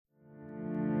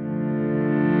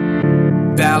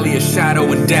valley of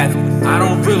shadow and death. I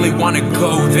don't really wanna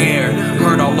go there.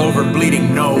 Hurt all over,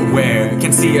 bleeding nowhere.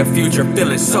 Can see a future,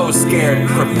 feeling so scared.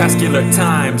 Crepuscular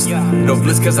times, no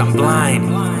bliss cause I'm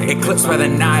blind. Eclipsed by the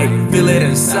night, feel it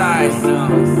inside.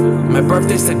 My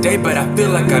birthday's today, but I feel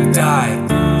like I've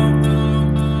died.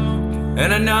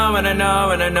 And I know, and I know,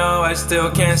 and I know I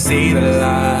still can't see the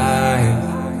light.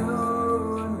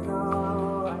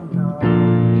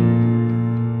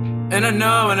 And I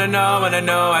know, and I know, and I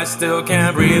know I still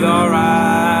can't breathe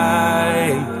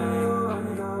alright.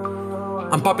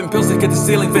 I'm popping pills to get the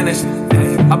ceiling finished.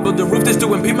 I built the roof just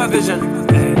to impede my vision.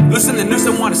 Loosen the noose,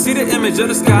 I wanna see the image of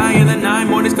the sky in the night.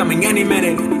 Morning's coming any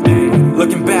minute.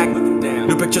 Looking back,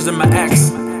 new pictures of my ex,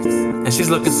 and she's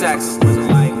looking sex.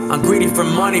 I'm greedy for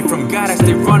money from God, I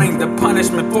stay running. The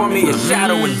punishment for me is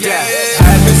shadow and death.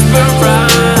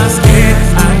 Advesperascit,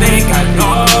 I think I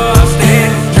lost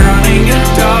it. Drowning in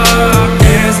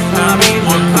darkness, I'll be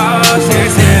more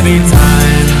cautious every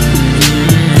time.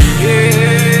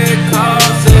 Yeah,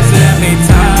 cautious every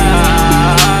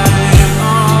time.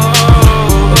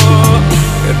 Oh,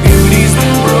 the beauty's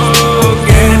been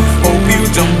broken. Hope you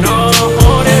don't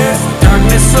notice.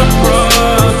 Darkness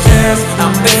approaches.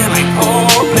 I'm feeling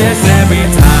hopeless every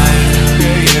time.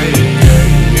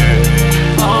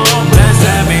 Hopeless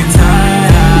every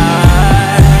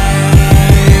time.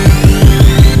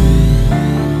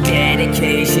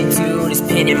 Dedication to this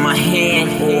pen in my hand,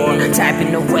 or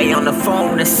typing away on the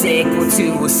phone, a sequel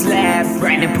to a slab,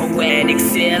 writing poetic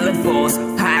syllables,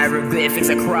 hieroglyphics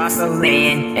across the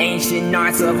land, ancient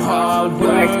arts of hard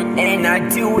work, and I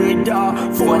do it all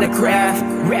for the craft.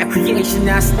 Recreation,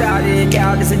 I started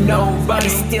out as a nobody,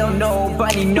 still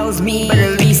nobody knows me, but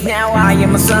at least now I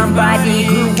am a somebody.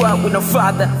 Grew up with no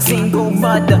father, single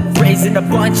mother, raising a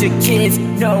bunch of kids,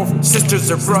 no sisters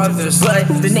or brothers, but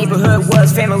the neighborhood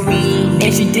was family,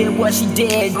 and she did what she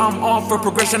did. I'm all for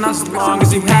progression as long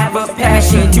as you Have a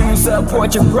passion to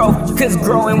support your growth, cause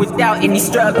growing without any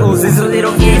struggles is a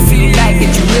little iffy. Like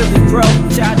that you really grow.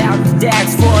 Shout out to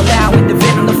Dax for allowing the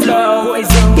Venom to flow.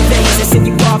 Poison your veins and send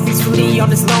you off peacefully on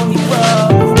this lonely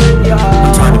road.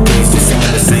 I'm trying to please, just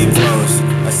singing the same flows.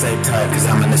 I say tight cause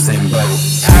I'm in the same boat.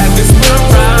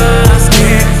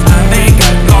 Advesperascit, I think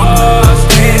I lost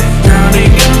it.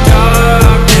 Drowning in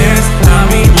darkness,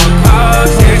 I mean more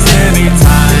cautious every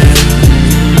time.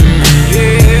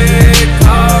 Yeah,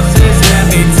 cautious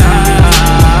every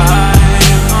time.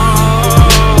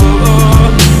 Oh,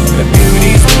 the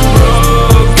beauty's been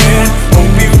broken.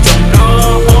 Hope you don't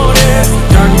notice.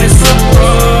 Darkness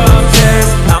approaches.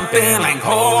 I'm feeling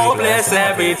hopeless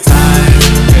every time.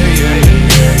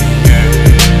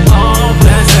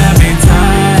 Hopeless every time.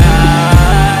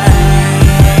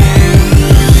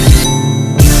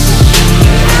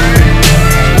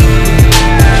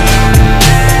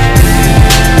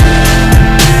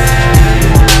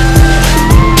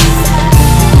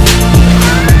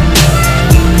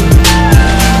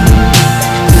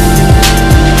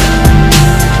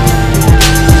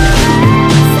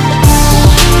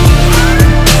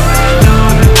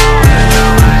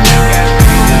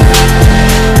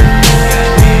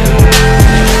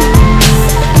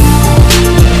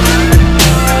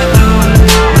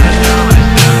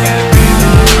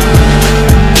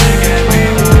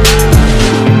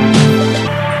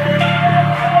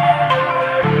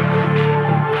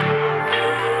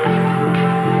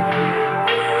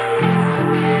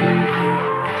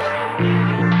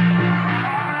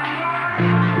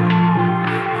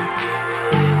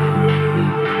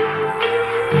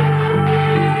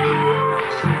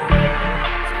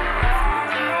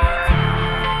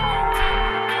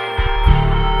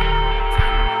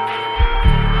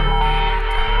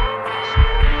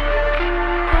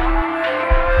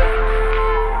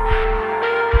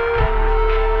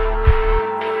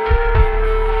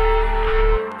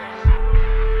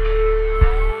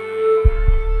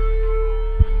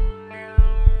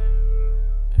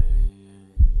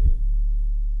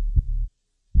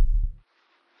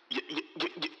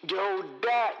 Yo,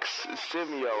 Dax, it's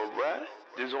Simio, bruh.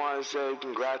 Just want to say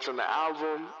congrats on the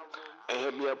album, and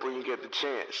hit me up when you get the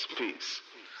chance. Peace.